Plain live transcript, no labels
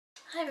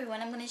Hi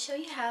everyone, I'm going to show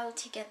you how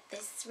to get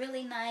this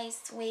really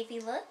nice wavy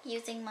look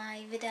using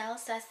my Vidal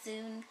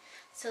Sasson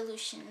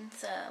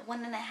Solutions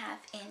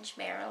 1.5-inch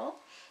barrel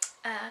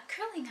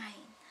curling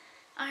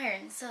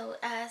iron. So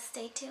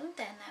stay tuned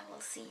and I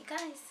will see you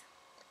guys.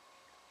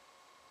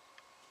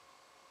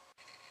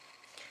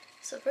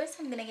 So first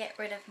I'm going to get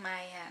rid of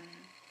my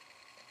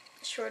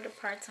shorter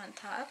parts on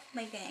top,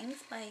 my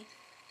bangs, by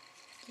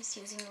just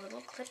using a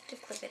little clip to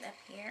clip it up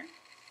here.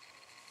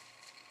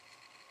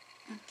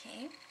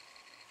 Okay.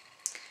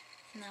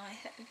 Now I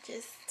have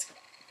just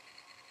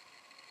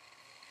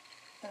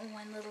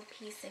one little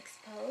piece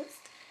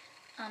exposed.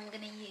 I'm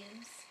going to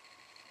use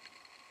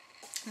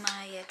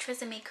my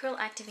Tresemme Curl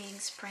Activating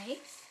Spray.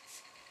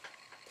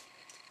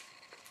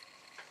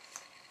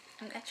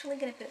 I'm actually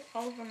going to put it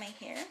all over my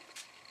hair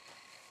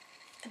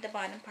at the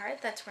bottom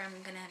part. That's where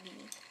I'm going to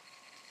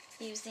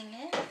be using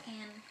it.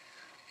 And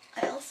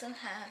I also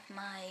have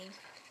my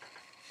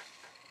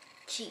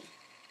G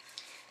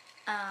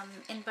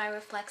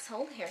Enviroflex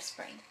Hold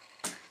Hairspray.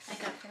 I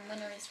got from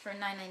Winners for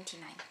 $9.99.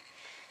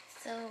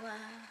 So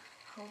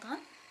hold on.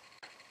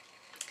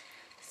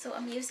 So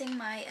I'm using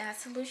my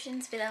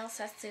Solutions Vidal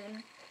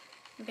Sasson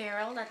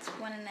barrel. That's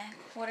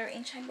 1.25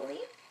 inch, I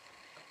believe.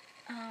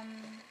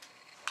 And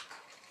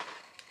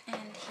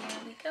here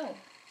we go.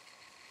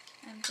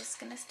 I'm just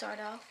gonna start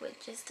off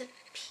with just a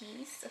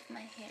piece of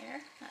my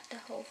hair, not the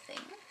whole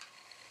thing.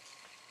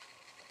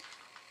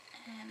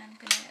 And I'm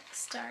gonna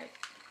start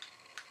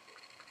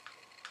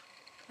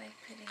by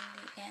putting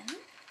the end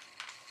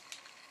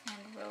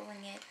and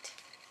rolling it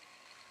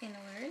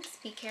inwards.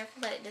 Be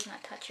careful that it does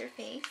not touch your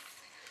face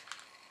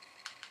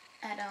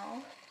at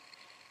all.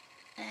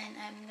 And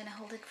I'm going to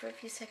hold it for a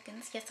few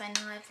seconds. Yes, I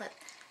know I've let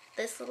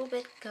this little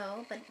bit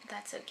go, but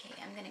that's okay.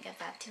 I'm going to get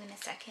back to in a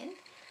second.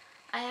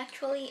 I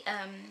actually,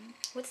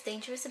 what's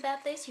dangerous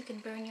about this, you can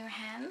burn your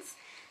hands.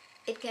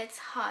 It gets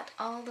hot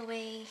all the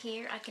way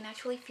here. I can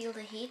actually feel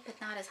the heat,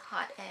 but not as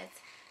hot as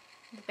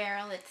the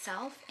barrel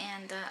itself.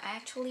 And I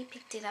actually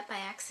picked it up by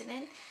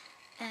accident.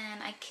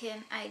 And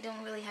I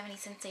don't really have any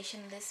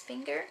sensation in this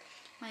finger,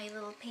 my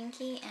little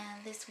pinky,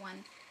 and this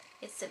one,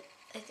 it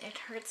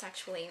hurts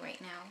actually right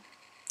now.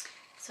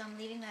 So I'm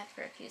leaving that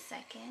for a few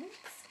seconds,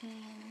 and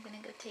I'm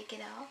gonna go take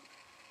it off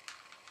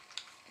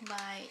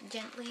by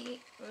gently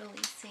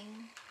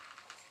releasing.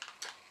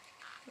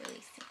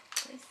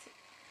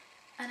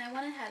 And I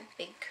want to have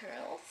big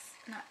curls,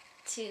 not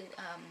too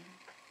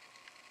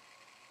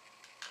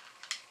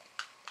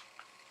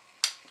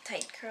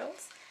tight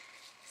curls.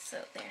 So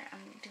there,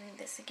 I'm doing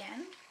this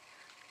again,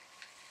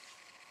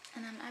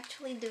 and I'm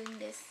actually doing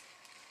this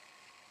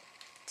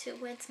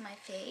towards my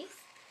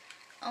face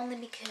only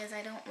because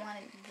I don't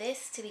want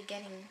this to be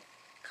getting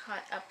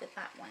caught up with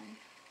that one.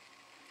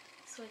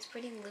 So it's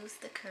pretty loose,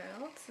 the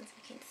curls, as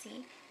you can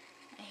see.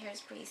 My hair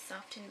is pretty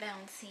soft and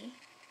bouncy.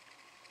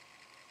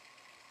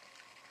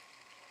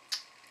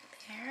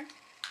 There.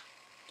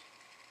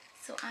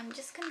 So I'm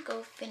just gonna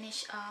go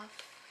finish off.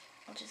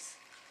 I'll just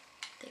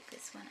take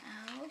this one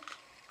out.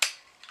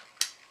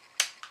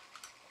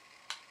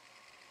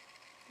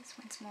 This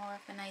one's more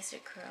of a nicer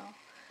curl,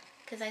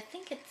 because I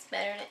think it's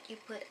better that you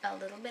put a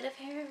little bit of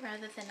hair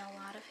rather than a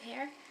lot of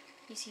hair.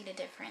 You see the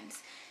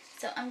difference.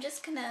 So I'm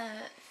just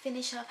gonna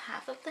finish off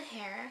half of the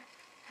hair,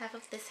 half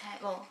of this hair.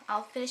 Well,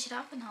 I'll finish it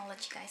off and I'll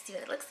let you guys see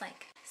what it looks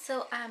like.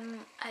 So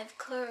I've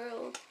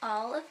curled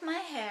all of my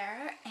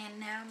hair,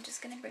 and now I'm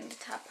just gonna bring the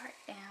top part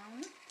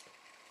down,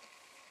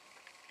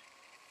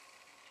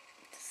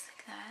 just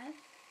like that.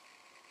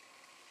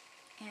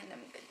 And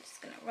I'm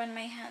just gonna run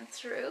my hand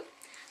through.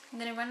 I'm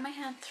going to run my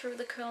hand through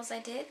the curls I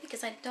did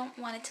because I don't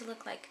want it to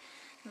look like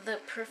the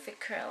perfect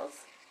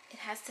curls. It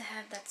has to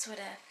have that sort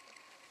of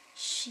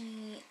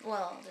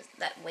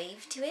that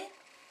wave to it.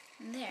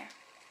 And there.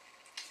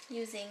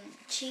 Using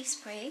cheese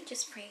spray,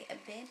 just spray a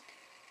bit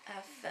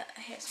of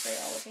hairspray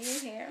all over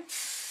your hair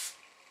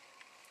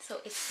so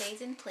it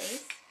stays in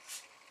place.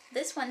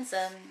 This one's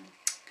a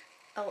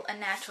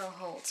natural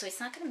hold, so it's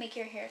not going to make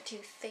your hair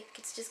too thick.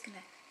 It's just going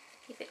to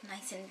keep it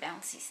nice and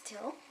bouncy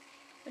still,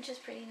 which is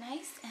pretty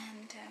nice.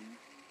 And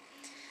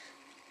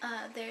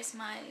there's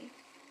my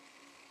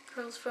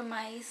curls from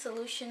my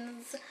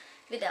Solutions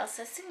Vidal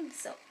Sasson.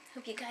 So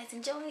hope you guys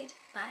enjoyed.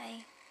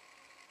 Bye.